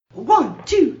1,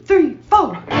 2, 3, 4.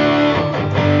 Mike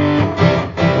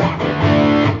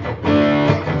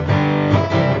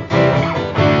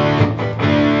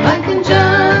and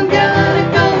John got it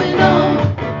going on.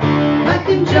 Mike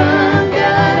and John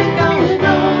got it going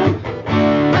on.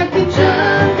 Mike and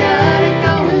John got it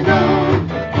going on.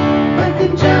 Mike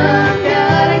and John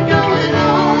got it going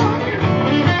on.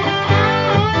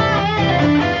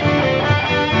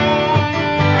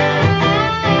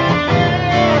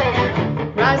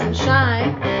 Rise and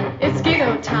shine, it's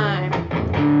Gigo time.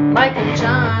 Mike and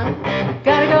John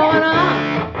got it going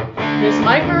on. Here's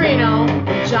Mike Marino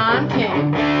and John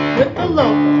King with the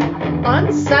local,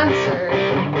 uncensored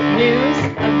news,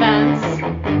 events,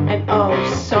 and oh,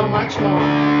 so much more.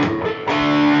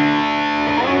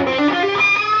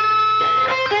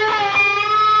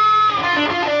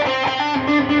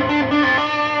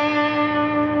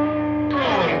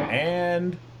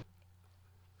 And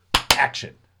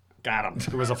action. Got him.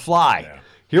 It was a fly. Yeah.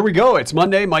 Here we go. It's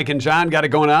Monday. Mike and John got it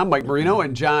going on. Mike Marino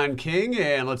and John King.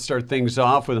 And let's start things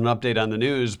off with an update on the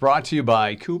news brought to you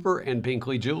by Cooper and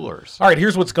Binkley Jewelers. All right,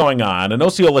 here's what's going on. An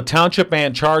Osceola Township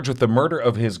man charged with the murder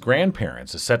of his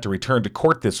grandparents is set to return to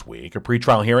court this week. A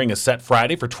pretrial hearing is set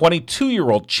Friday for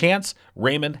 22-year-old Chance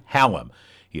Raymond Hallam.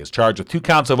 He is charged with 2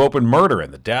 counts of open murder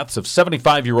in the deaths of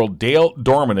 75-year-old Dale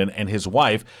Dormanen and his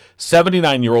wife,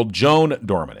 79-year-old Joan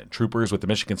Dormanen. Troopers with the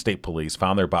Michigan State Police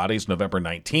found their bodies November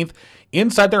 19th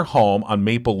inside their home on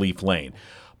Maple Leaf Lane.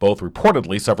 Both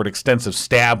reportedly suffered extensive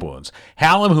stab wounds.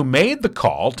 Hallam, who made the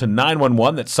call to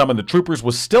 911 that summoned the troopers,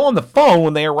 was still on the phone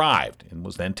when they arrived and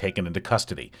was then taken into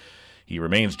custody. He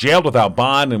remains jailed without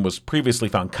bond and was previously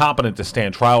found competent to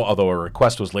stand trial, although a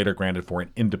request was later granted for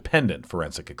an independent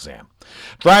forensic exam.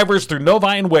 Drivers through Novi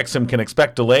and Wixom can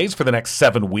expect delays for the next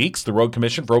 7 weeks. The Road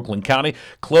Commission for Oakland County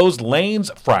closed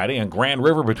lanes Friday on Grand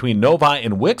River between Novi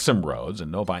and Wixom roads, and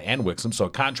Novi and Wixom, so a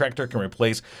contractor can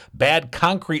replace bad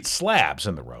concrete slabs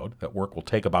in the road. That work will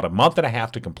take about a month and a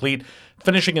half to complete,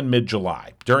 finishing in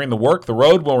mid-July. During the work, the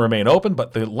road will remain open,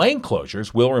 but the lane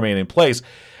closures will remain in place.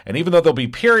 And even though there'll be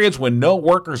periods when no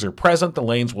workers are present, the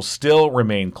lanes will still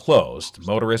remain closed.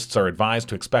 Motorists are advised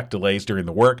to expect delays during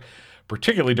the work,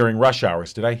 particularly during rush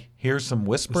hours. Did I hear some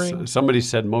whispering? Somebody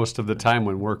said most of the time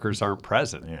when workers aren't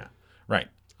present. Yeah, right.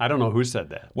 I don't know who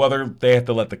said that. Well, they have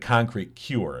to let the concrete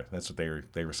cure. That's what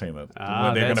they were saying. That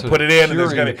when they're going that's to put it in, and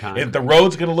there's curing going the to the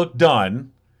road's going to look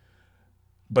done,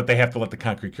 but they have to let the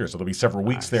concrete cure. So there'll be several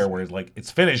weeks there where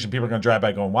it's finished, and people are going to drive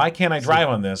by going, "Why can't I drive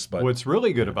on this?" But What's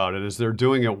really good about it is they're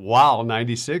doing it while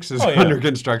 96 is yeah. under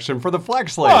construction for the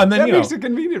flex lane. Well, and then, that makes it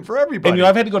convenient for everybody. And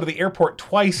I've had to go to the airport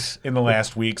twice in the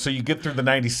last week, so you get through the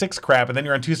 96 crap, and then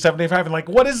you're on 275, and like,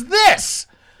 what is this?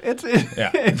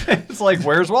 It's like,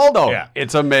 where's Waldo? Yeah.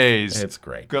 It's a maze. It's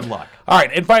great. Good luck. All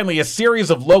right, and finally, a series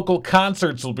of local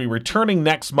concerts will be returning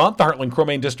next month. The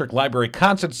Heartland-Cromaine District Library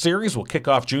Concert Series will kick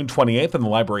off June 28th on the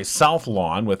library's South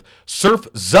Lawn with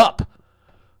Surf Zup.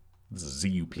 This is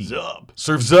Z-U-P. Zup.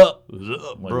 Surf Zup.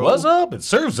 Zup, Like, bro. what's up? It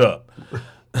serves up.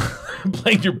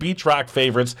 Playing your beach rock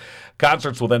favorites.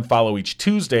 Concerts will then follow each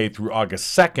Tuesday through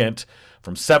August 2nd.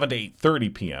 From 7 to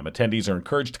 8:30 p.m. Attendees are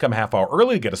encouraged to come a half hour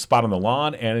early to get a spot on the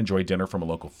lawn and enjoy dinner from a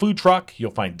local food truck. You'll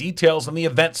find details in the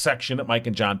events section at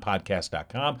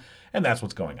mikeandjohnpodcast.com, and that's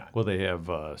what's going on. Will they have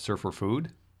surfer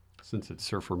food since it's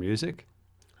surfer music?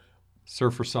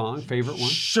 Surfer song, favorite one?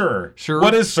 Sure. Sure.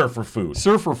 What is surfer food?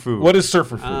 Surfer food. What is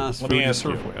surfer food? Let me ask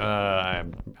you.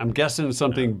 I'm guessing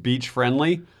something beach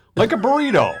friendly, like a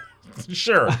burrito.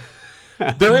 Sure.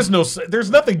 There's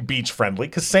nothing beach friendly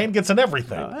because sand gets in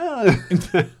everything.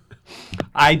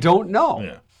 I don't know.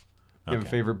 Yeah. You have a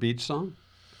favorite beach song?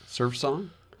 Surf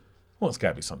song? Well, it's got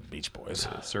to be some Beach Boys.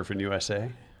 Surfing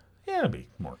USA? Yeah, it'd be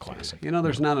more classic. You know,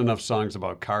 there's not enough songs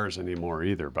about cars anymore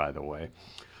either, by the way.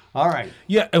 All right.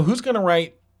 Yeah, and who's going to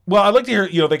write? Well, I'd like to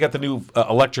hear, they got the new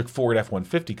electric Ford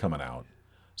F-150 coming out.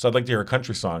 So I'd like to hear a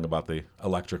country song about the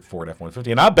electric Ford F-150.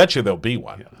 And I'll bet you there'll be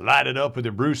one. Light it up with a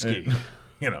brewski.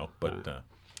 But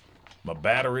my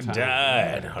battery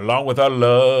died along with our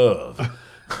love.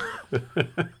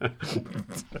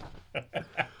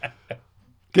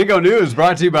 Gigo News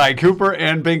brought to you by Cooper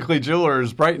and Binkley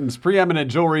Jewelers, Brighton's preeminent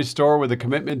jewelry store with a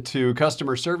commitment to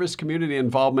customer service, community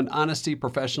involvement, honesty,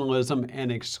 professionalism,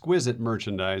 and exquisite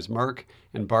merchandise. Mark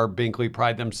and Barb Binkley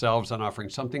pride themselves on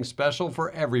offering something special for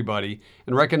everybody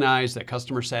and recognize that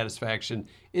customer satisfaction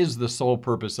is the sole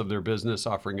purpose of their business,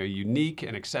 offering a unique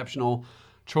and exceptional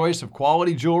choice of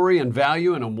quality jewelry and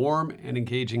value in a warm and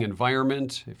engaging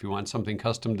environment. If you want something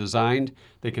custom designed,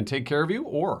 they can take care of you,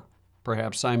 or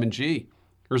perhaps Simon G.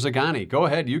 or Zagani. Go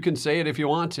ahead. You can say it if you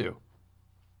want to.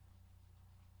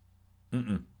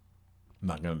 I'm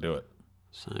not going to do it.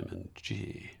 Simon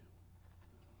G.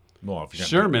 Well, if you're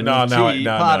Sherman no, T.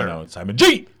 Potter. No, it's Simon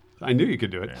G. I knew you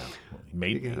could do it. Yeah, well, he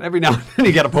made me. Every now and then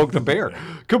you got to poke the bear.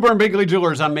 Cooper and Binkley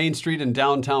Jewelers on Main Street in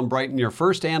downtown Brighton, your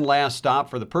first and last stop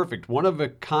for the perfect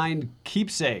one-of-a-kind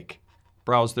keepsake.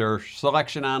 Browse their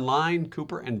selection online,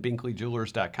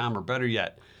 cooperandbinkleyjewelers.com, or better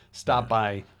yet, stop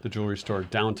by the jewelry store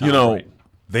downtown Brighton.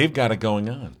 They've got it going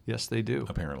on. Yes, they do.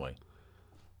 Apparently.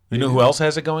 You know who else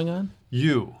has it going on?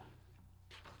 You.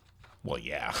 Well,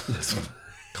 yeah.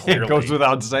 It goes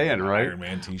without saying, right? Iron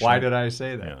Man t-shirt. Why did I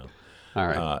say that? Yeah. All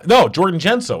right. No, Jordan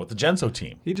Genso with the Genso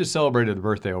team. He just celebrated the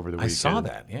birthday over the weekend. I saw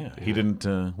that. Yeah, he didn't.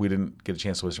 We didn't get a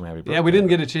chance to wish him happy birthday. Yeah, we didn't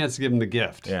get a chance to give him the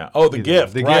gift. Yeah. Oh, the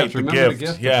gift. The right, gift. the Remember gift. the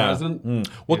gift? Yeah. The present?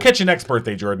 We'll catch you next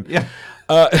birthday, Jordan. Yeah.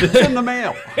 It's in the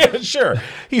mail. Sure.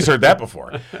 He's heard that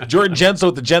before. Jordan Genso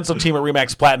with the Genso team at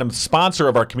RE/MAX Platinum, sponsor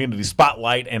of our Community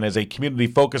Spotlight, and as a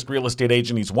community-focused real estate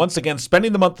agent, he's once again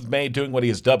spending the month of May doing what he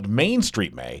has dubbed Main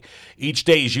Street May. Each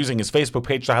day he's using his Facebook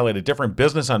page to highlight a different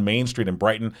business on Main Street in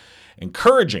Brighton,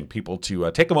 encouraging people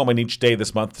to take a moment each day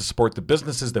this month to support the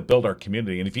businesses that build our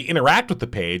community. And if you interact with the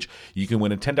page, you can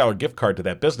win a $10 gift card to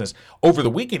that business. Over the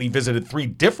weekend, he visited 3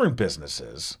 different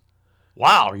businesses.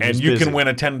 Wow. And you can win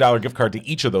a $10 gift card to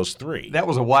each of those 3. That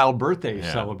was a wild birthday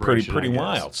celebration. Pretty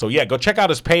wild. So, yeah, go check out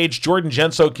his page, Jordan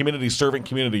Genso, Community Servant,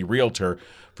 Community Realtor,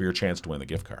 for your chance to win the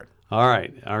gift card. All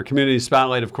right. Our Community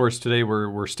Spotlight, of course, today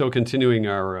we're still continuing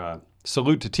our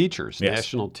Salute to Teachers, Yes.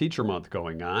 National Teacher Month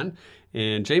going on.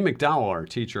 And Jay McDowell, our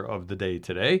teacher of the day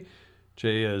today.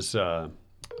 Jay is from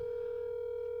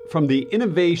the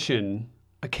Innovation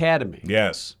Academy.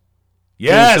 Yes.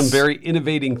 Doing Yes. some very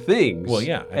innovating things. Well,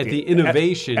 yeah. At the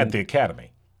Innovation At the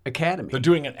Academy. Academy. They're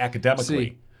doing it academically.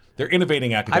 See, They're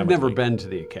innovating academically. I've never been to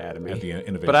the Academy. At the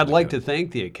Innovation but I'd like Academy. to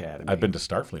thank the Academy. I've been to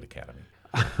Starfleet Academy.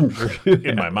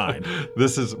 In my mind.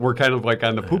 We're kind of like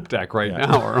on the poop deck right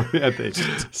now, or at the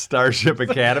Starship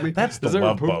Academy. That's the Is there a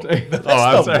love poop boat. deck? That's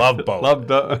I'm the sorry. love boat. Love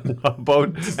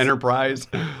boat, Enterprise.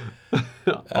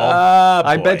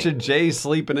 I bet you Jay's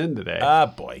sleeping in today.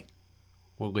 Boy.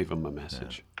 We'll leave him a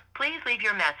message. Please leave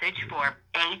your message for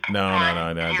 810.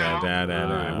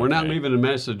 No. We're not leaving a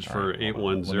message for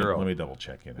 810. Let me double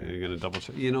check it. You're going to double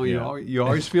check. You know, you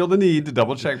always feel the need to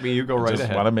double check me. You go right Just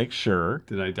ahead. want to make sure.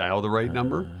 Did I dial the right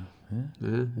number?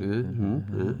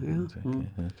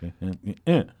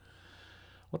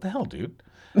 What the hell, dude?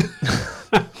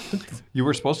 You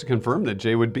were supposed to confirm that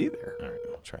Jay would be there. All right,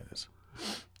 I'll try this.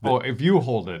 Oh, if you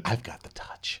hold it. I've got the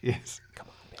touch. Yes. Come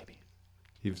on, baby.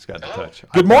 He's got the touch.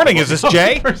 Good morning. Is this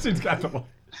Jay? Person's got the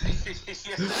Yes,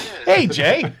 it is. Hey,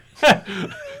 Jay.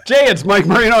 Jay, it's Mike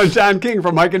Marino and John King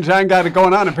from Mike and John Got It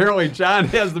Going On. Apparently, John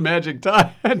has the magic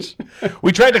touch.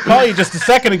 We tried to call you just a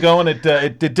second ago, and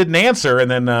it didn't answer, and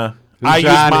then I used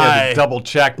John had to double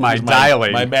check my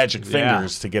dialing. my magic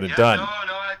fingers to get it done. No,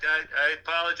 I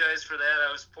apologize for that.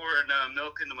 I was pouring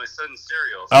milk into my son's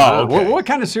cereal. Oh, okay. What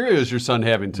kind of cereal is your son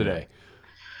having today?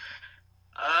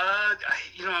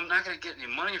 I'm not going to get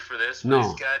any money for this, but No.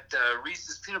 he's got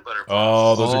Reese's peanut butter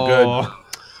Oh, puffs. those are good.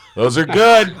 Those are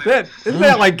good. Isn't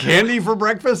that like candy for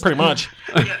breakfast? Pretty much.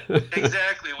 Yeah,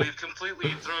 exactly. We've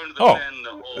completely thrown to the Oh. wind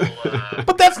the whole...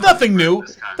 But that's nothing new.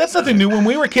 this concept. That's nothing new. When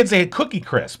we were kids, they had Cookie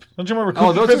Crisp. Don't you remember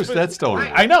Cookie Oh, Crisp? that's still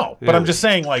right. I know, but Yeah. I'm just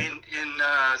saying, like, In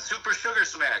Super Sugar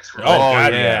Smacks. oh, Right?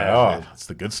 God, yeah. yeah. Oh, that's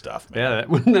the good stuff, man. Yeah,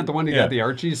 wasn't that the one you Yeah. got the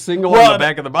Archie single Well, on the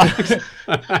back of the box?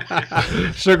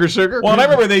 Sugar. Well, and I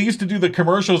remember they used to do the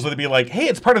commercials where they'd be like, hey,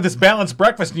 it's part of this balanced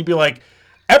breakfast. And you'd be like,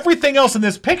 everything else in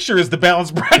this picture is the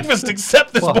balanced breakfast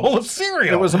except this bowl of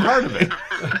cereal. It was a part of it.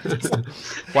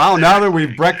 Wow, now that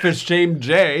we've breakfast shamed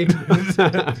Jay.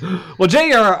 Well, Jay,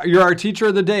 you're our teacher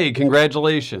of the day.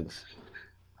 Congratulations.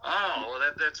 Oh, well,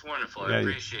 that's wonderful. Yeah, I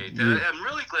appreciate that. I'm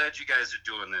really glad you guys are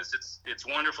doing this. It's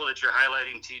wonderful that you're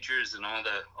highlighting teachers and all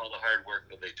the hard work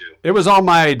that they do. It was all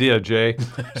my idea, Jay.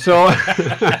 So,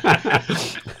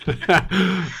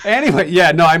 anyway,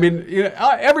 yeah, no, I mean,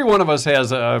 every one of us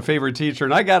has a favorite teacher,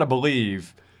 and I got to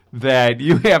believe that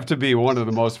you have to be one of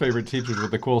the most favorite teachers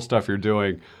with the cool stuff you're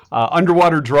doing.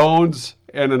 Underwater drones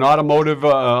and an automotive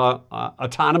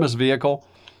autonomous vehicle.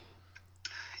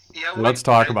 Yeah, Let's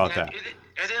talk about that.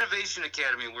 At Innovation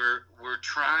Academy, we're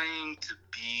trying to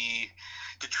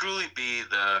truly be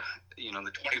the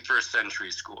 21st century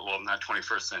school. Well, not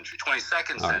 21st century,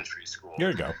 22nd century school.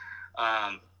 Here you go.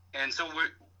 And so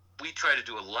we try to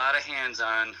do a lot of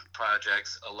hands-on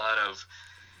projects, a lot of,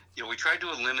 we tried to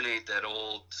eliminate that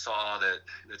old saw that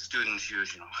students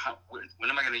use, when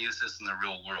am I going to use this in the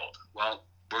real world? Well,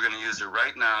 we're going to use it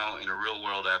right now in a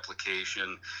real-world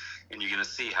application, and you're going to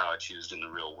see how it's used in the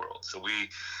real world. So we've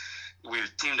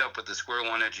teamed up with the Square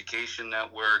One Education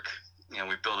Network.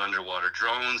 we build underwater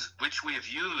drones, which we've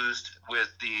used with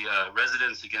the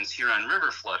Residents Against Huron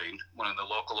River Flooding, one of the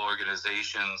local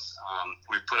organizations.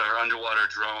 We put our underwater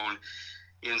drone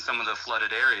in some of the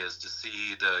flooded areas to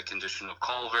see the condition of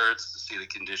culverts, to see the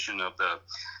condition of the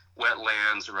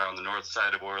wetlands around the north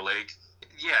side of Ore Lake.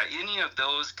 Yeah, any of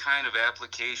those kind of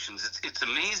applications, it's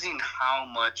amazing how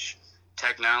much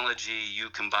technology you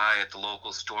can buy at the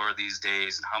local store these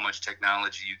days and how much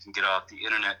technology you can get off the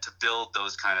internet to build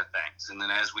those kind of things. And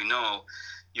then as we know,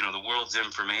 the world's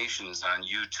information is on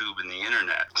YouTube and the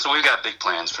internet. So we've got big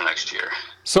plans for next year.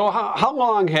 So how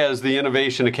long has the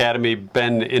Innovation Academy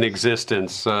been in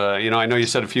existence? I know you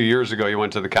said a few years ago you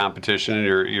went to the competition and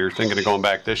you're thinking of going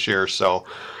back this year. So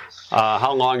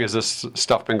how long has this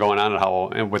stuff been going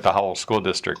on with the Howell School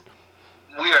District?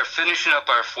 We are finishing up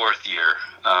our 4th year.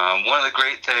 One of the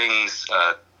great things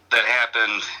that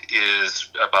happened is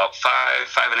about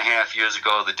 5.5 years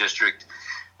ago, the district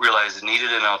realized it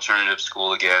needed an alternative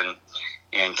school again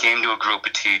and came to a group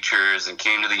of teachers and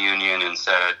came to the union and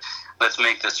said, let's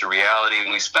make this a reality.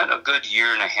 And we spent a good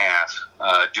year and a half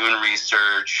doing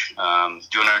research,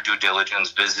 doing our due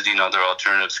diligence, visiting other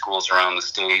alternative schools around the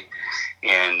state,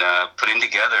 and putting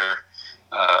together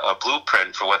a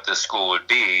blueprint for what this school would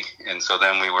be. And so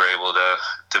then we were able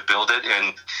to build it.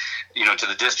 And, to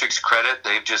the district's credit,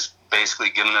 they've just basically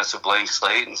given us a blank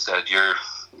slate and said, you're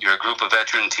a group of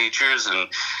veteran teachers, and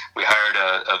we hired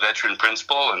a veteran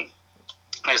principal, and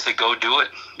I said, go do it,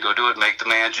 make the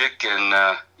magic,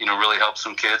 and, really help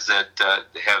some kids that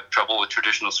have trouble with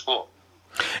traditional school.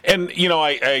 And,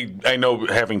 I know,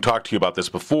 having talked to you about this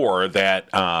before, that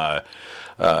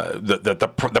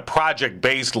the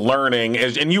project-based learning,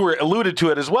 and you were alluded to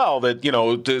it as well, that,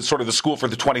 sort of the school for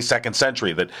the 22nd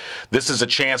century, that this is a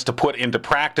chance to put into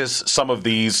practice some of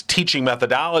these teaching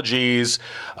methodologies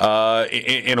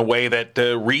in a way that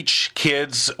reach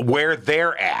kids where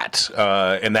they're at,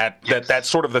 and that's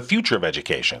sort of the future of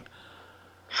education.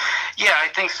 Yeah, I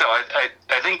think so. I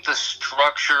think the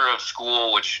structure of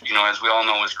school, which, as we all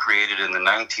know, was created in the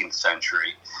 19th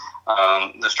century,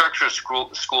 the structure of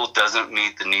school doesn't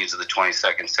meet the needs of the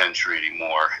 22nd century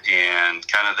anymore. And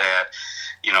kind of that,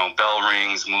 bell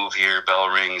rings, move here, bell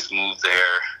rings, move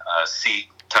there, seat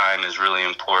time is really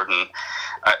important.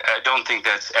 I don't think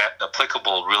that's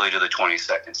applicable really to the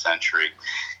 22nd century.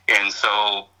 And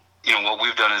so, what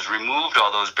we've done is removed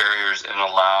all those barriers and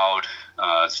allowed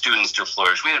students to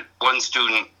flourish. We had one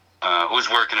student who was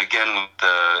working again with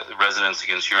the Residents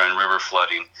Against Huron River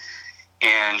Flooding,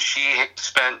 and she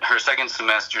spent her second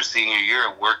semester senior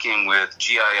year working with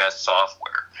GIS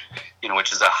software,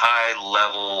 which is a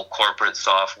high-level corporate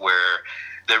software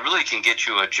that really can get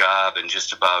you a job in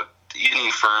just about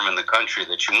any firm in the country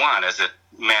that you want, as it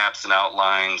maps and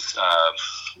outlines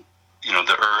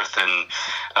the earth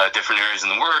and different areas in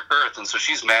the earth. And so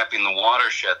she's mapping the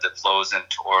watershed that flows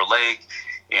into Ore Lake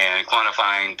and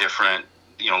quantifying different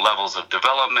levels of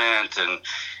development and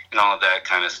all of that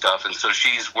kind of stuff. And so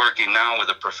she's working now with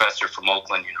a professor from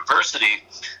Oakland University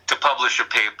to publish a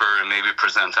paper and maybe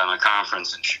present on a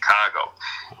conference in Chicago.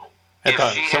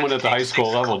 Someone at the high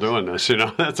school level doing this,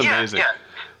 that's amazing. Yeah.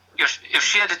 If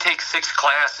she had to take 6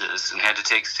 classes and had to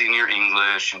take senior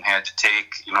English and had to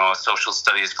take, a social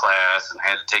studies class and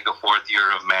had to take a 4th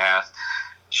year of math,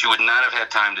 she would not have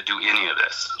had time to do any of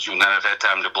this. She would not have had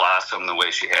time to blossom the way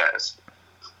she has.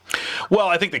 Well,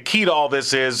 I think the key to all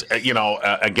this is,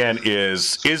 again,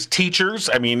 is teachers.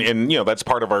 I mean, and, that's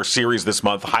part of our series this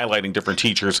month, highlighting different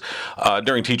teachers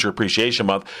during Teacher Appreciation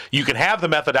Month. You can have the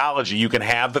methodology, you can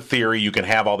have the theory, you can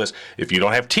have all this. If you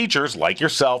don't have teachers like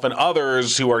yourself and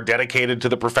others who are dedicated to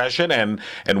the profession and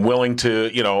willing to,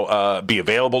 be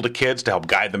available to kids to help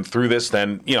guide them through this,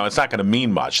 then, it's not going to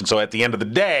mean much. And so at the end of the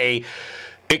day,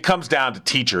 it comes down to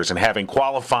teachers and having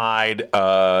qualified,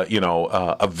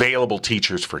 available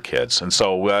teachers for kids. And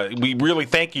so we really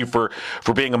thank you for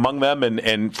being among them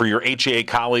and for your HAA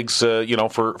colleagues,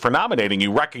 for nominating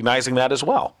you, recognizing that as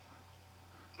well.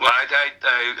 Well,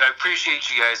 I appreciate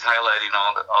you guys highlighting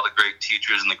all the great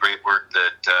teachers and the great work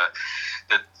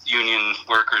that union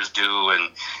workers do. And,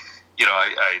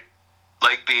 I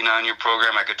like being on your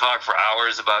program. I could talk for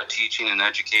hours about teaching and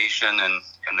education and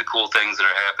the cool things that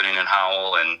are happening in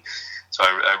Howell, and so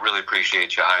I really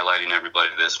appreciate you highlighting everybody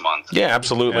this month. Yeah,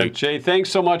 absolutely. Jay, thanks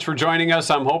so much for joining us.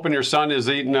 I'm hoping your son is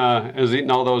eating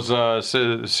all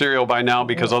those cereal by now,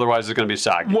 because otherwise it's going to be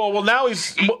soggy. Well, now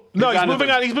he's moving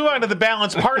on. He's moving on to the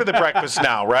balanced part of the breakfast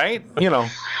now, right? Well,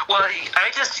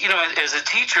 I just, as a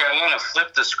teacher, I want to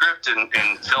flip the script and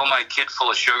fill my kid full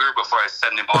of sugar before I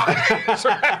send him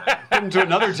off. Him to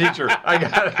another teacher. I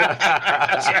got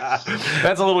it.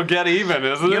 That's a little get even,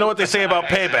 isn't it? You know what they say about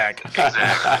payback.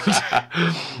 Exactly.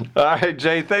 All right,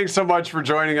 Jay, thanks so much for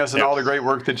joining us and all the great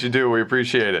work that you do. We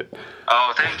appreciate it.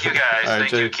 Oh, thank you guys. All right,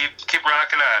 Thank Jay. you. Keep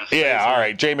rocking on. Yeah, all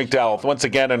right. Jay McDowell, once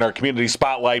again in our Community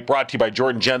Spotlight, brought to you by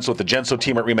Jordan Genso with the Genso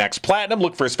team at RE/MAX Platinum.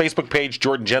 Look for his Facebook page,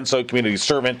 Jordan Genso, Community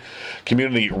Servant,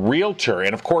 Community Realtor.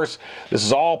 And, of course, this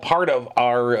is all part of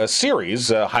our series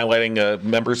highlighting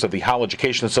members of the Howell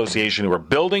Education Association who are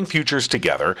building futures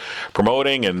together,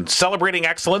 promoting and celebrating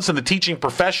excellence in the teaching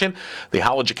profession. The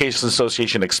Howell Education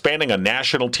Association expanding a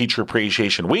National Teacher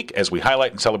Appreciation Week as we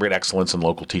highlight and celebrate excellence in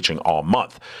local teaching all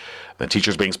month. The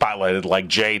teachers being spotlighted, like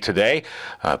Jay today,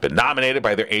 have been nominated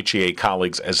by their HEA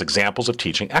colleagues as examples of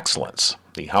teaching excellence.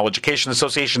 The Howell Education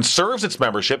Association serves its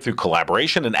membership through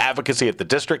collaboration and advocacy at the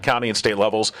district, county, and state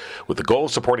levels with the goal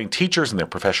of supporting teachers in their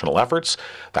professional efforts.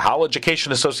 The Howell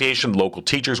Education Association, local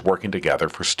teachers working together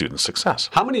for student success.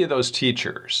 How many of those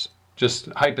teachers, just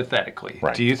hypothetically,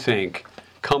 do you think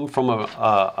come from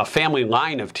a family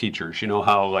line of teachers? You know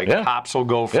how cops will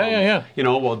go from, you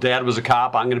know, well, dad was a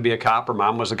cop, I'm going to be a cop, or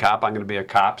mom was a cop, I'm going to be a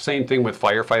cop. Same thing with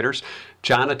firefighters.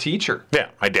 John, a teacher. Yeah,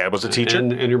 my dad was a teacher.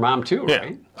 And your mom too,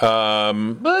 right?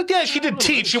 Yeah, she did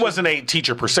teach. She wasn't a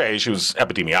teacher per se. She was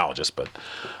epidemiologist, but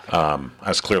I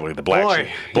was clearly the black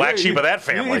sheep of that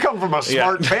family. You come from a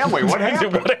smart family. What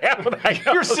happened? What happened?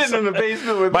 You're sitting in the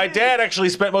basement with my me. dad actually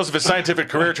spent most of his scientific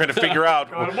career trying to figure out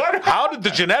how did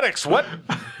the genetics, what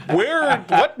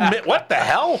the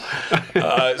hell?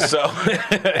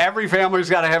 Every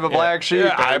family's got to have a black sheep.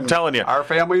 Yeah, I'm telling you. Our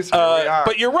families, here we are.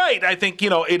 But you're right. I think,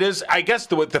 it is, I guess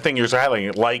the thing you're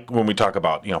highlighting, like when we talk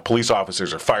about, police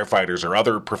officers or firefighters or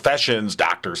other professions,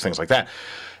 doctors, things like that,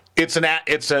 it's an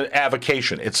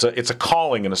avocation. It's a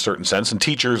calling in a certain sense, and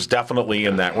teachers definitely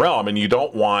in that realm. And you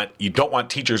don't want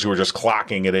teachers who are just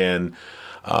clocking it in.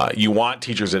 You want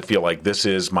teachers that feel like this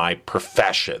is my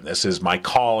profession, this is my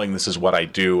calling, this is what I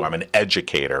do. I'm an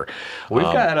educator. We've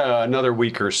got another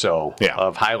week or so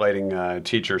of highlighting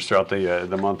teachers throughout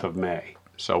the month of May.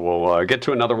 So we'll get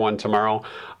to another one tomorrow.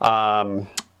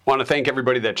 Want to thank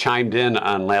everybody that chimed in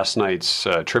on last night's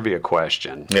trivia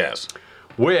question. Yes.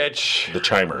 Which... The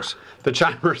chimers. The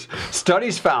chimers.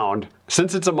 Studies found,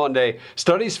 since it's a Monday,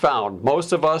 studies found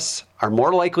most of us are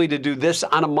more likely to do this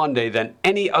on a Monday than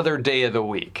any other day of the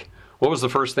week. What was the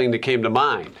first thing that came to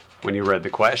mind when you read the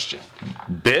question?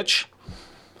 Bitch.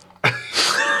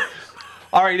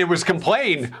 All right, it was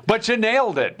complain, but you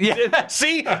nailed it. Yeah.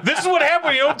 See, this is what happens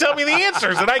when you don't tell me the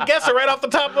answers, and I guess it right off the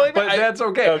top of my head. But that's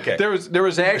okay. Okay. There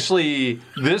was actually,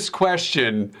 this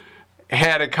question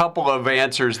had a couple of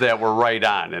answers that were right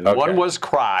on, and one was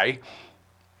cry.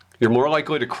 You're more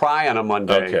likely to cry on a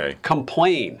Monday. Okay.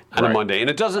 Complain on a Monday. And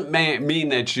it doesn't mean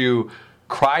that you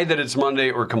cry that it's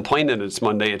Monday or complain that it's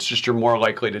Monday. It's just you're more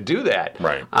likely to do that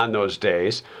on those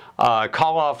days.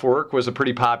 Call off work was a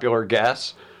pretty popular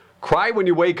guess. Cry when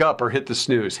you wake up or hit the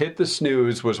snooze. Hit the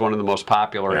snooze was one of the most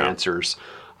popular answers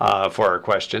for our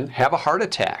question. Have a heart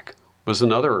attack was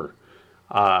another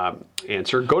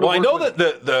answer. Go to work. I know that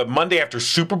the Monday after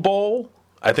Super Bowl,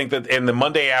 I think that, and the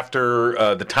Monday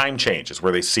after the time changes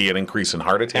where they see an increase in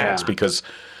heart attacks because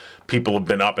people have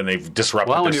been up and they've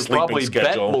disrupted their sleeping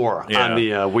schedule. Bet more on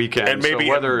the weekend. And maybe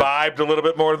imbibed a little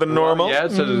bit more than normal.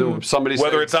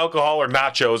 Whether it's alcohol or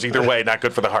nachos, either way, not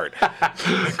good for the heart.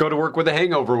 Go to work with a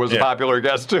hangover was a popular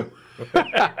guess, too.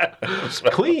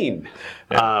 Clean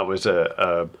was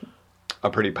a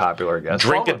pretty popular guess.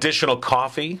 Drink additional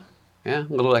coffee. Yeah,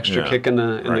 a little extra kick in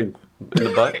the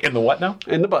butt. In the what now?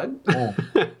 In the butt.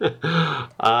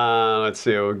 Let's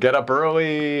see. We'll get up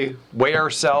early, weigh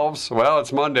ourselves. Well,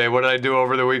 it's Monday. What did I do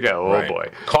over the weekend? Oh, boy.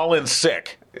 Call in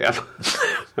sick. Yeah.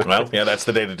 Well, that's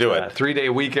the day to do it. 3-day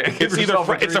weekend.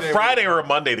 It's a Friday or a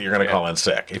Monday that you're going to call in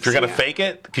sick. If you're going to fake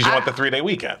it, because you want the 3-day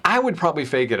weekend. I would probably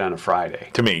fake it on a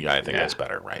Friday. To me, I think that's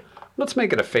better, right? Let's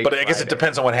make it a fake But I guess Friday. It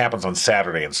depends on what happens on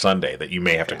Saturday and Sunday that you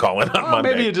may have to call in on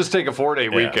Monday. Maybe you just take a 4-day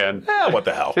weekend. Yeah, what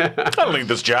the hell? I don't need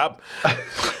this job.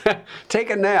 Take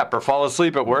a nap or fall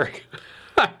asleep at work.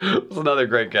 It was another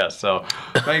great guess. So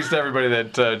thanks to everybody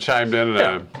that chimed in.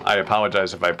 And I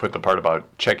apologize if I put the part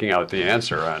about checking out the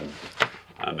answer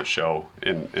on the show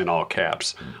in all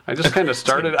caps. I just kind of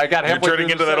started. I got halfway You're turning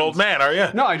into that old man, are you?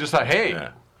 No, I just thought, hey,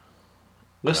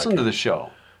 listen to the show.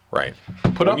 Right.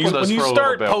 Put up with us for a little bit. When you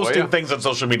start posting things on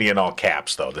social media in all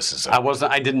caps, though, this is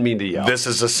I didn't mean to yell. This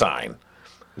is a sign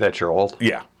that you're old.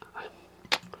 Yeah.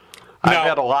 I've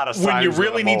had a lot of signs. When you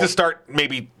really need to start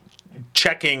maybe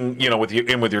checking, with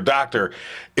your doctor,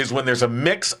 is when there's a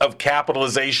mix of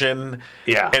capitalization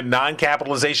and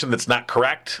non-capitalization that's not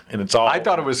correct, and it's all. I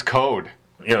thought it was code.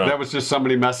 That was just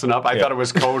somebody messing up. I thought it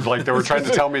was code, like they were trying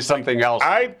to tell me something else.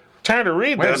 trying to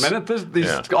read Wait this. a minute.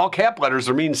 These all cap letters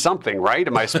mean something, right?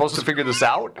 Am I supposed to figure this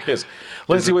out? Yes.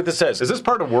 Let's see what this says. Is this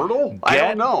part of Wordle? I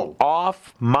don't know.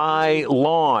 Off my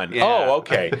lawn. Yeah. Oh,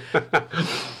 okay.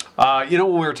 When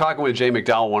we were talking with Jay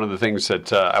McDowell, one of the things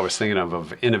that I was thinking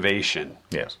of innovation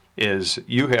Yes. is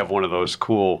you have one of those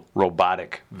cool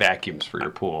robotic vacuums for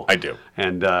your pool. I do.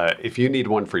 And if you need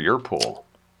one for your pool,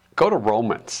 go to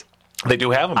Romans. They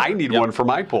do have them. I need one for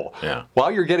my pool. Yeah.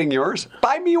 While you're getting yours,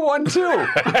 buy me one too. We're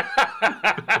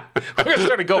going to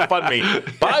start a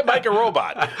GoFundMe. Buy Mike a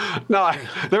robot. No,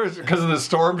 there's because of the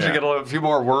storms, you get a few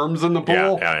more worms in the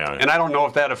pool. Yeah. And I don't know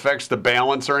if that affects the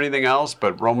balance or anything else,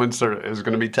 but Romans is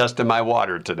going to be testing my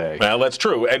water today. Well, that's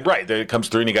true. And right, it comes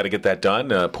through and you got to get that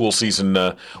done. Pool season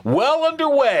well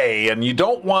underway, and you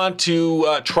don't want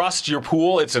to trust your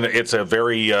pool. It's a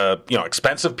very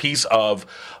expensive piece of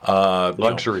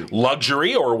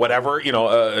luxury or whatever,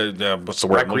 what's the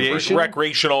word? Recreation?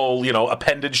 Recreational,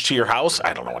 appendage to your house.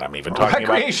 I don't know what I'm even talking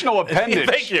Recreational about. appendage.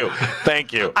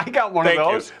 Thank you. I got one of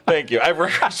those. Thank you. I've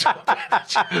recreational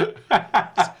appendage.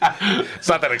 It's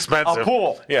not that expensive. A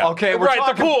pool. Yeah. Okay, we're right,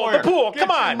 talking the pool. Get Come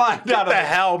your on. mind Get out of the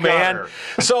hell, man. gutter.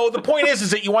 So the point is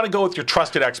that you want to go with your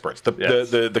trusted experts.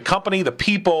 The company, the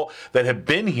people that have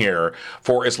been here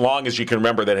for as long as you can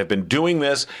remember, that have been doing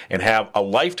this and have a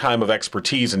lifetime of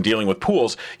expertise in dealing with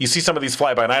pools. You see some of these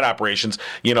fly-by-night operations,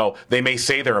 they may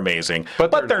say they're amazing,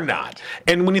 but they're not.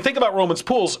 And when you think about Roman's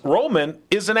Pools, Roman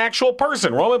is an actual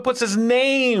person. Roman puts his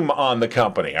name on the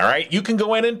company, all right? You can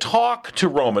go in and talk to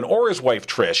Roman or his wife,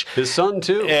 Trish. His son,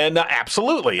 too. And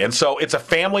absolutely. And so it's a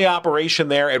family operation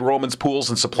there at Roman's Pools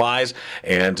and Supplies,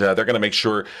 and they're going to make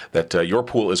sure that your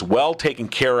pool is well taken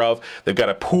care of. They've got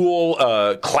a pool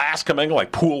class coming,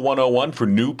 like Pool 101 for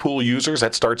new pool users.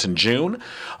 That starts in June.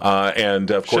 And,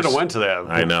 of course... Should have went to that.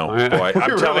 I know. Boy,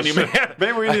 I'm telling you, man.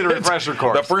 Maybe we need a refresher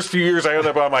course. The first few years I ended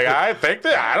up, I'm like, I think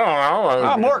that, I don't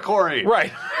know. More chlorine.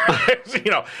 Right.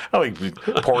 I'm like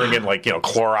pouring in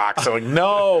Clorox. I'm like,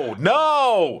 no.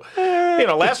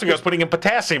 Last week I was putting in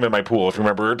potassium in my pool, if you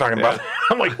remember. We were talking about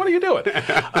I'm like, what are you doing?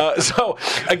 So,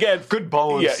 again. Good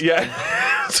bones. Yeah.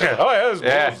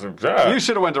 You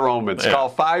should have went to Romans. Call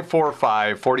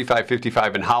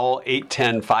 545-4555 in Howell,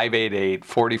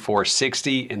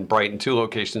 810-588-4460 in Brighton. 2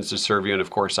 locations to serve you, and of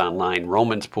course online,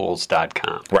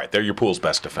 romanspools.com. Right, they're your pool's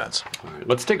best defense. All right,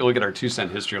 let's take a look at our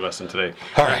 2-cent history lesson today.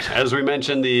 All right. As we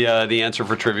mentioned, the answer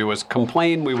for trivia was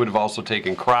complain. We would have also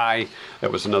taken cry.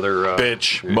 That was another...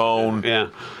 bitch, moan,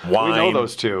 whine. We know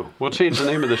those two. We'll change the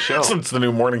name of the show. It's the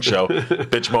new morning show.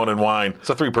 Bitch, moan, and whine. It's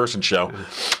a 3-person show.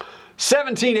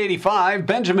 1785,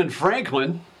 Benjamin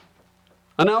Franklin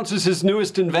announces his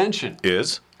newest invention.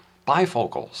 Is?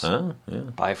 Bifocals. Oh, yeah.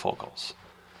 Bifocals.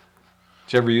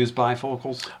 Did you ever use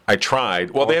bifocals? I tried.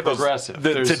 Well, they have progressive.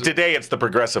 those. Today it's the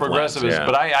progressive lens. Progressive,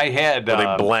 but I had... Where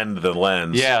they blend the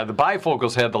lens. Yeah, the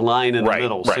bifocals had the line in the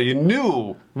middle, so you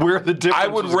knew where the difference was. I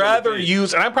would rather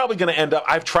use, and I'm probably going to end up,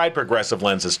 I've tried progressive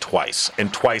lenses twice,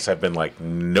 and twice I've been like,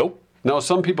 nope. No,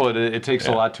 some people it takes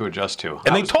a lot to adjust to.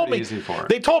 And they told me, easy for it.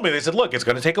 they said, look, it's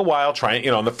going to take a while. Try it.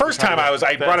 And the first time I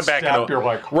brought him back. You're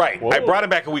like, right. whoa. I brought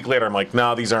him back a week later. I'm like,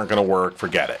 no, these aren't going to work.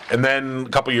 Forget it. And then a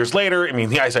couple years later,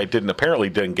 the eyesight apparently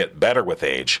didn't get better with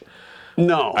age.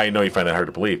 No. I know you find that hard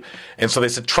to believe. And so they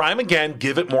said, try him again,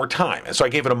 give it more time. And so I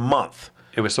gave it a month.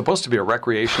 It was supposed to be a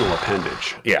recreational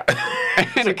appendage. Yeah.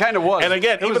 And it kind of was. And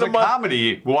again, it was a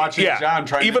comedy watching John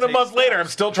trying even to a month later, I'm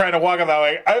still trying to walk on that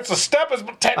way. It's a step is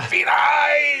 10 feet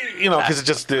high. Because it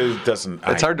just doesn't.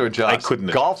 It's hard to adjust. I couldn't.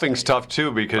 Golfing's tough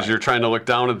too because you're trying to look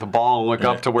down at the ball and look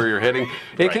up to where you're hitting.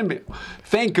 It can be.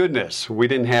 Thank goodness we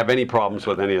didn't have any problems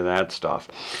with any of that stuff.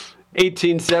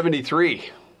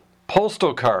 1873.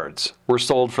 Postal cards were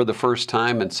sold for the first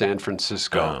time in San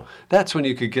Francisco. That's when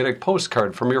you could get a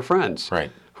postcard from your friends.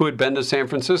 Right. Who had been to San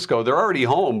Francisco. They're already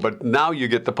home, but now you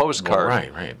get the postcard. Well,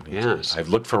 right. Yes. I've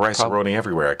looked for rice-a-roni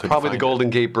everywhere. I couldn't Probably find the Golden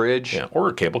Gate Bridge. Yeah, or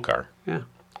a cable car. Yeah.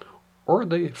 Or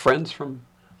the friends from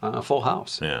Full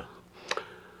House. Yeah.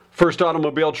 First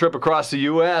automobile trip across the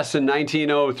U.S. in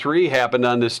 1903 happened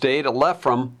on this date. It left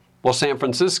from, San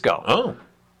Francisco. Oh.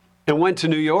 And went to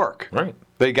New York. Right.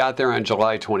 They got there on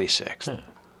July 26th. Yeah.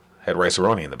 Had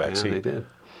rice-a-roni in the back seat. They did.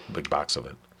 A big box of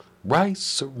it.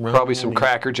 Rice-a-roni. Probably some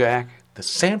Cracker Jack. The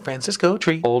San Francisco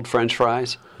treat. Old French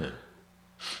fries. Yeah.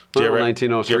 Well,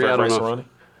 1903, do you ever have I don't know. rice-a-roni?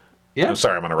 Yeah. I'm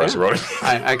sorry, I'm on a rice-a-roni.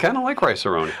 I kind of like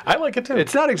rice-a-roni. I like it too.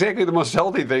 It's not exactly the most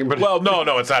healthy thing, but... Well,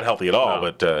 no, it's not healthy at all,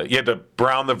 but you had to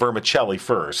brown the vermicelli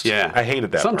first. Yeah. I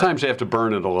hated that Sometimes part. you have to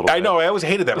burn it a little bit. I know, I always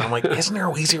hated that. But I'm like, isn't there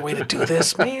an easier way to do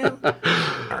this, man?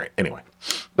 All right, anyway.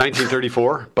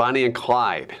 1934, Bonnie and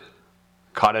Clyde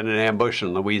caught in an ambush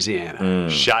in Louisiana.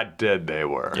 Shot dead they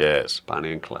were. Yes.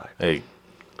 Bonnie and Clyde. Hey,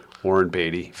 Warren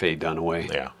Beatty, Faye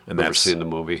Dunaway. Yeah, and Never that's seen the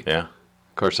movie. Yeah.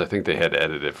 Of course, I think they had to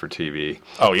edit it for TV.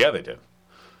 Oh yeah, they did.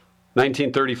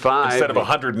 1935. Instead of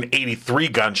 183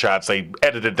 gunshots, they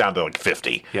edited down to like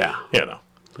 50. Yeah. You know,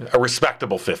 a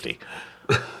respectable 50.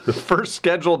 The first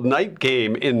scheduled night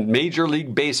game in Major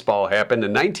League Baseball happened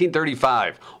in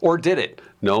 1935. Or did it?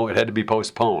 No, it had to be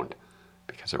postponed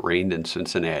because it rained in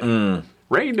Cincinnati.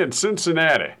 Rained in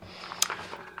Cincinnati.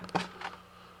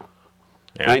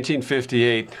 Yeah.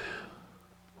 1958. It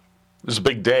was a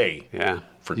big day. Yeah.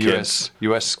 For kids.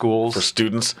 U.S. schools For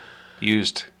students.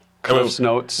 used Cliff's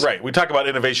Notes. Right. We talk about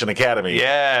Innovation Academy.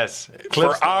 Yes.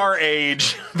 For our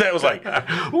age, that was like,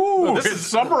 Ooh, this it's is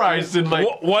summarized in like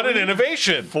what an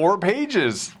innovation. 4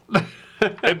 pages.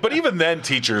 But even then,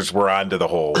 teachers were onto the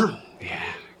whole. Yeah.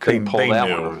 Couldn't pull they that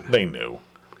knew. one. They knew.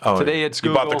 Oh, Today it's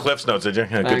you bought Google. the Cliff's Notes, did you?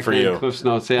 Yeah, good for you. Cliff's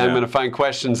Notes. Yeah, I'm Yeah. going to find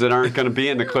questions that aren't going to be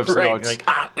in the Cliff's Right. Notes.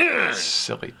 Like,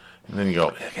 Silly. and then you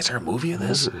go, is there a movie of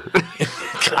this?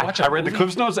 I read the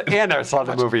Cliff's Notes and I saw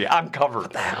the movie. I'm covered.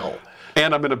 What the hell?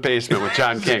 And I'm in a basement with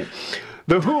John King.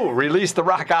 The Who released the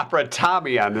rock opera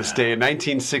Tommy on this day in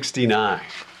 1969.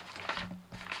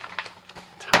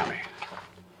 Tommy.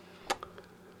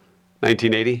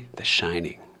 1980, The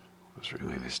Shining was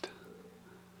released.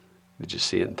 Did you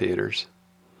see it in theaters?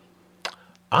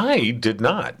 I did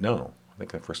not. No. I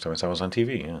think the first time I saw it was on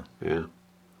TV. Yeah. Yeah.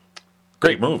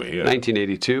 Great movie. Yeah.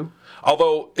 1982.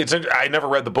 Although I never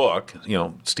read the book. You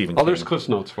know, Stephen King. Oh, there's Cliff's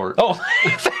Notes for it. Oh,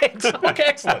 thanks. Okay,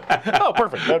 excellent. Oh,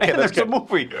 perfect. Okay, And that's there's good. a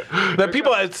movie. The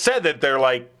people had said that they're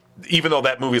like, even though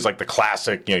that movie is like the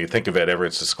classic, you know, you think of it,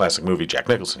 it's this classic movie, Jack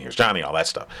Nicholson, Here's Johnny, all that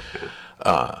stuff.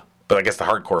 But I guess the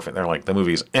hardcore fan, they're like, the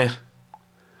movie's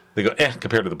They go,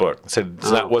 compared to the book. They said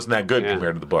wasn't that good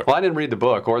compared to the book. Well, I didn't read the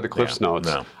book or the Cliff's Yeah, Notes.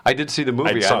 no. I did see the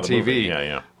movie saw on the TV movie,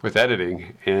 yeah. with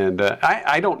editing, and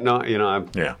I don't know. You know,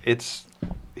 Yeah. it's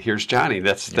Here's Johnny.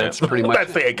 That's pretty much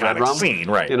That's the iconic Rum, scene,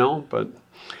 right. You know, but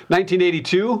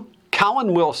 1982,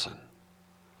 Colin Wilson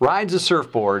rides a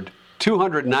surfboard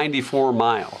 294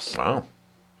 miles. Wow.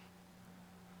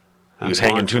 He was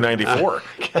hanging 294.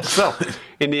 So,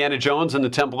 Indiana Jones and the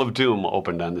Temple of Doom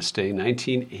opened on this day,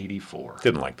 1984.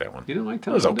 Didn't like that one. You didn't like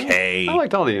that? It was okay. I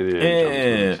liked all the Indiana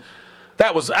Jones movies.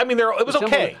 That was, I mean, it was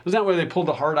okay. Was that where they pulled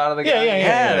the heart out of the guy?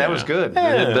 Yeah, that was good.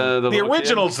 Yeah. The little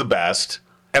original's the best.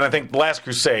 And I think The Last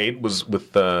Crusade was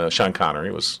with Sean Connery.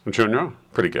 It was kid. No,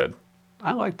 pretty good.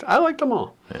 I liked them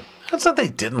all. Yeah. That's not they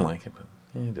didn't like it, but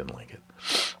he didn't like it.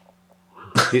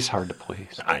 He's hard to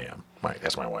please. I am.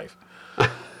 That's my wife.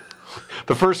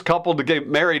 The first couple to get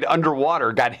married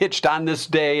underwater got hitched on this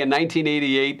day in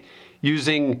 1988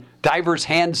 using divers'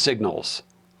 hand signals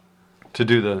to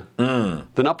do the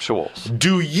nuptials.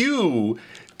 Do you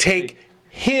take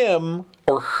him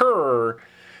or her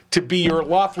to be your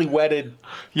lawfully wedded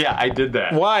Yeah, I did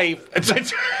that. wife?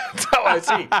 That's how I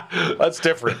see. That's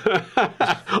different.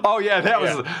 Oh, yeah, that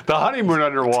was the honeymoon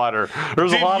underwater. There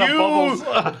was a lot of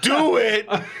bubbles. Do it?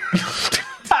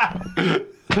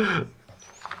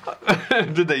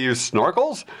 Did they use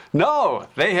snorkels? No,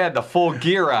 they had the full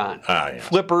gear on. Yeah.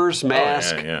 Flippers,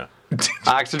 mask, Yeah.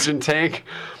 oxygen tank.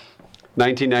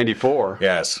 1994.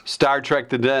 Yes. Star Trek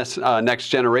The Next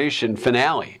Generation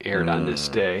finale aired on this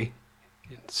day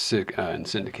in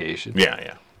syndication.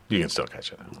 Yeah. You can still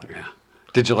catch it. Yeah.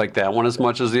 Did you like that one as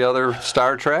much as the other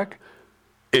Star Trek?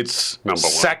 It's Number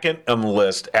one. second on the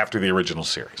list after the original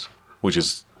series, which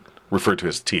is referred to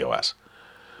as TOS,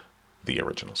 the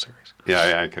original series.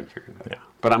 Yeah, I can figure that. Yeah.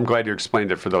 But I'm glad you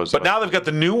explained it for those. But now they've got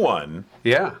the new one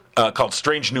yeah. called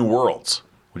Strange New Worlds,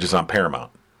 which is on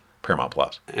Paramount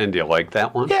Plus. And do you like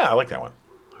that one? Yeah, I like that one.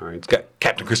 All right. It's got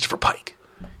Captain Christopher Pike.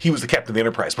 He was the captain of the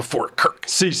Enterprise before Kirk.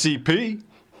 CCP.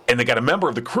 And they got a member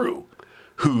of the crew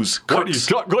who's What, you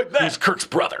talk like that? who's Kirk's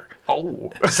brother,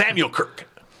 Oh, Samuel Kirk.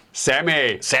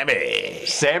 Sammy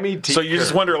T. So you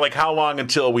just Kirk. wonder, like, how long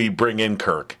until we bring in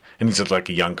Kirk? And he's just like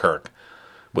a young Kirk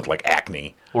with, like,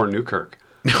 acne. Or Newkirk.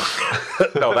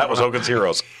 No, that was Hogan's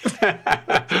Heroes.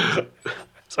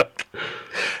 So,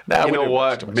 now You we know didn't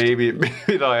watch what? too much. Maybe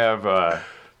they'll have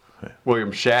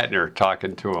William Shatner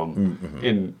talking to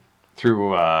him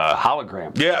through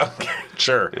hologram. Yeah,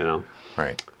 sure. You know.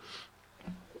 Right.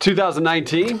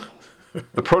 2019,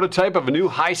 the prototype of a new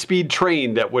high-speed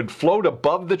train that would float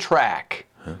above the track,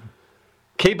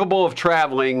 capable of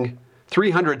traveling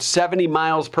 370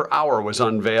 miles per hour, was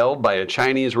unveiled by a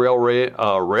Chinese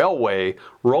railway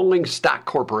rolling stock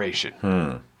corporation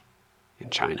in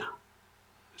China.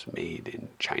 It's made in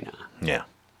China. Yeah.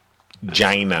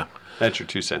 China. That's your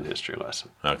 2-cent history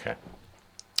lesson. Okay.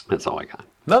 That's all I got.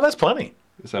 No, that's plenty.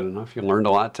 Is that enough? You learned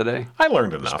a lot today? I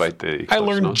learned enough. Despite the I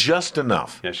learned notes. just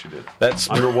enough. Yes, you did. That's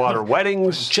Underwater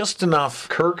weddings. just enough.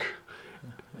 Kirk.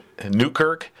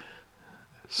 Newkirk.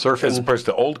 Surfing. As opposed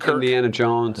to Old Kirk. Indiana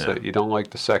Jones. You don't like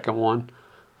the second one?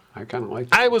 I kind of like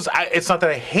it. It's not that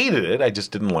I hated it. I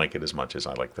just didn't like it as much as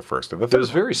I liked the first or the It third. was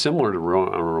very similar to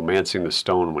Romancing the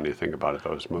Stone when you think about it,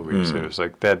 those movies. It was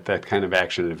like that kind of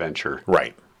action adventure.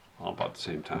 Right. All about the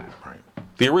same time. Right.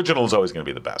 The original is always going to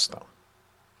be the best, though.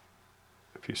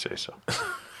 If you say so.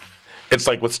 It's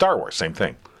like with Star Wars, same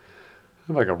thing.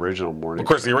 Like original morning. Of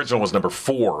course, the original was number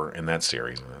 4 in that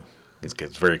series. It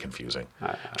gets very confusing.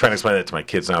 Trying to explain that to my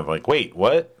kids now, I'm like, wait,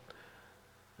 what?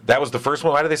 That was the first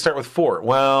one? Why did they start with 4?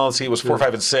 Well, see, it was 4,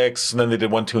 5, and 6, and then they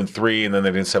did 1, 2, and 3, and then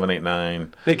they did 7, 8,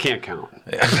 9. They can't count.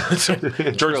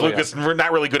 George really Lucas, we're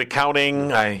not really good at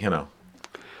counting. I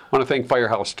want to thank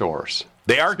Firehouse Doors.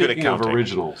 They are Speaking good at counting. Of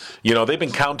originals. They've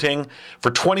been counting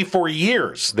for 24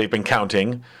 years. They've been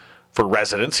counting for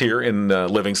residents here in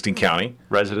Livingston County.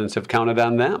 Residents have counted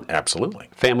on them. Absolutely.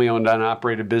 Family-owned and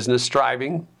operated business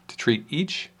striving to treat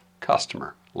each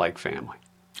customer like family.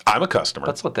 I'm a customer.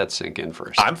 Let's let that sink in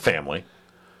first. I'm family.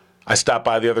 I stopped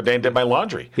by the other day and did my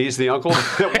laundry. He's the uncle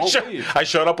that won't leave. I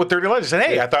showed up with dirty laundry. I said,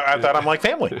 hey, I thought I'm like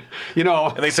family.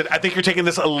 And they said, I think you're taking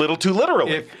this a little too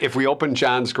literally. If we opened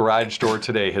John's garage door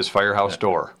today, his firehouse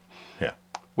door,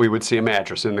 we would see a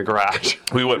mattress in the garage.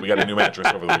 We would. We got a new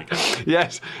mattress over the weekend.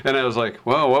 Yes. And I was like,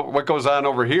 well, what goes on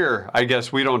over here? I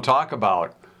guess we don't talk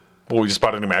about. Well, we just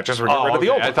bought a new mattress. We're getting rid of the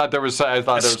old one. I thought there was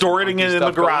stored it in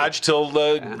the garage till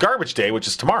the garbage day, which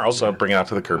is tomorrow, so I'll bring it out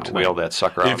to the curb tonight. Wheel that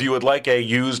sucker out. If you would like a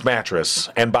used mattress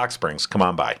and box springs, come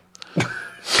on by.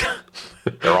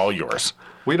 They're all yours.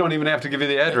 We don't even have to give you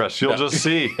the address. You'll just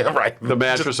see the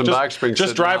mattress and box springs.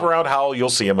 Just drive around Howell. You'll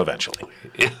see them eventually.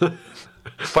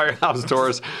 Firehouse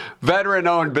Doors,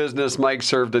 veteran-owned business. Mike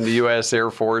served in the U.S. Air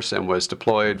Force and was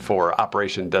deployed for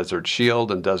Operation Desert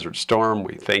Shield and Desert Storm.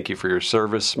 We thank you for your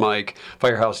service, Mike.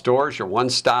 Firehouse Doors, your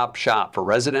one-stop shop for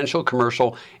residential,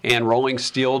 commercial, and rolling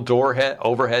steel door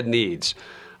overhead needs.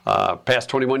 Past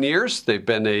 21 years, they've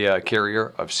been a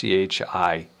carrier of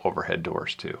CHI overhead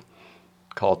doors, too.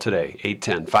 Call today,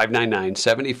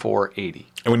 810-599-7480.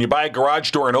 And when you buy a garage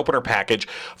door and opener package,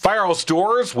 Firehouse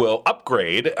Doors will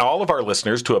upgrade all of our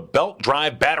listeners to a belt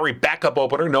drive battery backup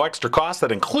opener, no extra cost.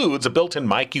 That includes a built-in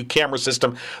MyQ camera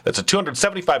system. That's a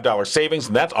 $275 savings,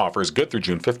 and that offer is good through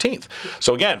June 15th.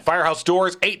 So again, Firehouse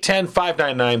Doors,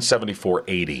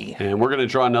 810-599-7480. And we're going to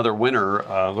draw another winner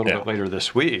a little bit later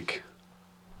this week.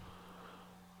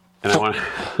 And I want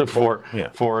for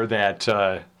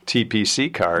that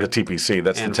TPC card. The TPC,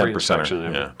 that's the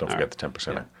 10%. Yeah, don't forget the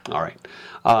 10%. Yeah. All right.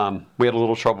 We had a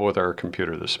little trouble with our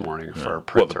computer this morning for our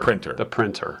printer. Well, the printer. The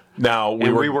printer. Now,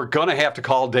 we were going to have to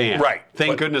call Dan. Right.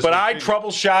 Thank goodness. But I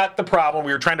troubleshot the problem.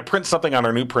 We were trying to print something on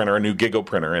our new printer, a new Gigo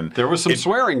printer, and there was some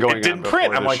swearing going on. It didn't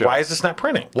print. I'm like, why is this not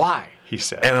printing? Why? He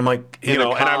said. And I'm like,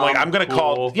 I'm going to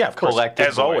call, of course,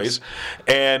 as always.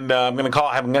 And I'm going to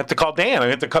have to call Dan. I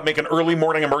have to make an early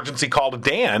morning emergency call to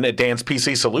Dan at Dan's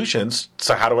PC Solutions.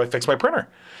 So how do I fix my printer?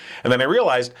 And then I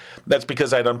realized that's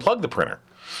because I'd unplugged the printer.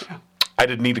 Yeah. I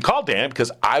didn't need to call Dan because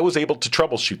I was able to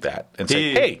troubleshoot that and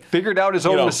say, hey, figured out his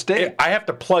own mistake. I have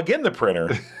to plug in the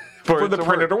printer for the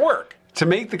printer to work. To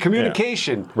make the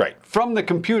communication from the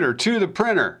computer to the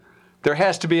printer, there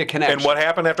has to be a connection. And what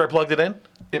happened after I plugged it in?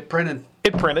 It printed.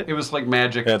 It printed. It was like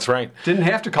magic. That's right. Didn't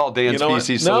have to call Dan's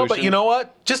PC Solutions. No, but you know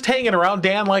what? Just hanging around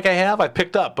Dan like I have, I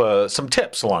picked up some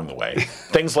tips along the way.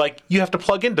 Things like you have to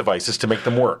plug in devices to make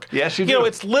them work. Yes, you do.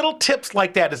 It's little tips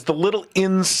like that. It's the little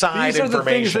inside information. These are the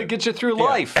things that get you through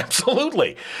life.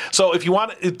 Absolutely. So if you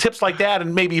want tips like that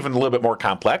and maybe even a little bit more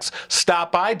complex,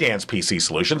 stop by Dan's PC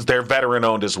Solutions. They're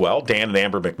veteran-owned as well. Dan and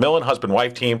Amber McMillan,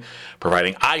 husband-wife team,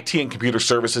 providing IT and computer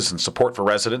services and support for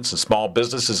residents and small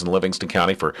businesses in Livingston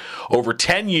County for over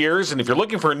 10 years. And if you're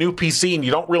looking for a new PC and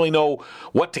you don't really know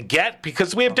what to get,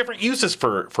 because we have different uses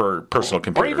for personal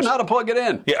computers. Or even how to plug it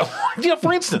in. Yeah,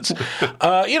 for instance,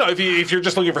 if you're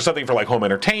just looking for something for like home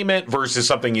entertainment versus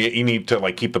something you need to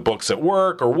like keep the books at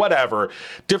work or whatever,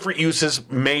 different uses,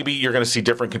 maybe you're going to see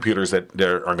different computers that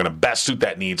are going to best suit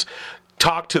that needs.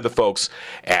 Talk to the folks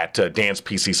at Dan's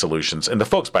PC Solutions. And the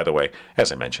folks, by the way,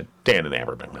 as I mentioned, Dan and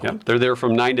Amber McMillan. Yep, they're there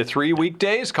from 9 to 3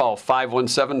 weekdays. Call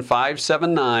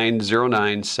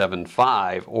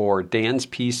 517-579-0975 or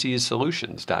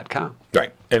danspcsolutions.com.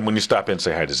 Right. And when you stop in,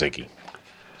 say hi to Ziggy.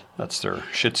 That's their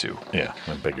Shih Tzu. Yeah,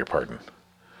 I beg your pardon.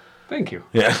 Thank you.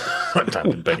 Yeah,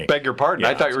 I'm begging. Beg your pardon. Yeah,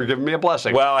 I thought you were giving me a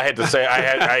blessing. Well, I had to say I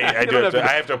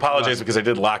have to apologize because I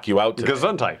did lock you out today.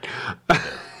 Gesundheit.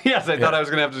 Yes, I thought I was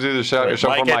going to have to do the show Mike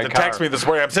from my had to car. text me this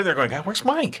morning. I'm sitting there going, God, where's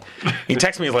Mike? He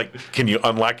texted me, he's like, can you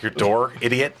unlock your door,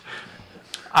 idiot?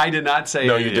 I did not say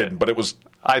No, idiot. you didn't, but it was...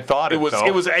 I thought It was.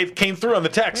 It came through on the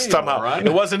text Hey, somehow. moron.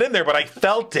 It wasn't in there, but I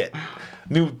felt it.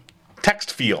 New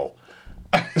text feel.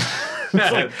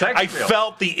 I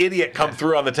felt the idiot come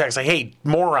through on the text. Like, hey,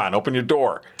 moron, open your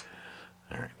door.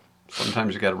 All right.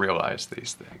 Sometimes you got to realize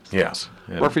these things. Yes.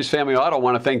 Yeah. Murphy's Family Auto,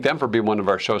 want to thank them for being one of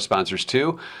our show sponsors,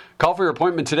 too. Call for your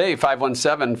appointment today,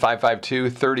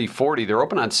 517-552-3040. They're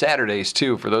open on Saturdays,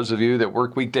 too. For those of you that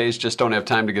work weekdays, just don't have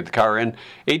time to get the car in.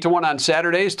 8 to 1 on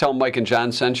Saturdays. Tell them Mike and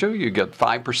John sent you. You get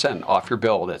 5% off your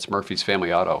bill. That's Murphy's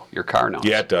Family Auto. Your car knows.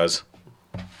 Yeah, it does.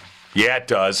 Yeah, it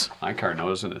does. My car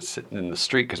knows, and it's sitting in the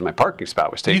street because my parking spot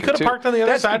was taken, You could have parked on the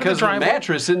other side of the That's because driveway. the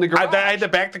mattress in the garage. I had to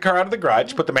back the car out of the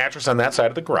garage, put the mattress on that side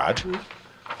of the garage.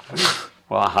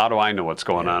 Well, how do I know what's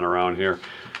going on around here?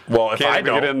 Well, if Can't I even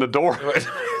don't. get in the door.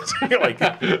 You're like,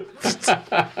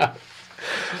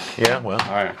 yeah, well.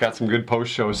 All right, I've got some good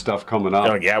post-show stuff coming up.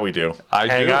 Oh, yeah, we do.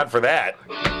 Hang do. on for that.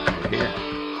 Here.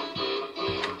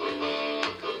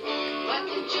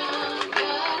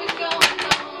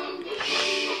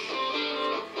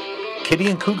 Kitty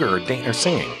and Cougar are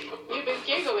singing. You've been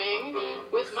giggling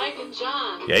with Mike and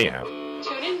John. Yeah, you have.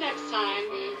 Tune in next time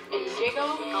and giggle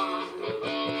on.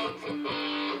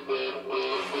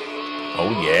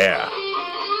 Oh, yeah.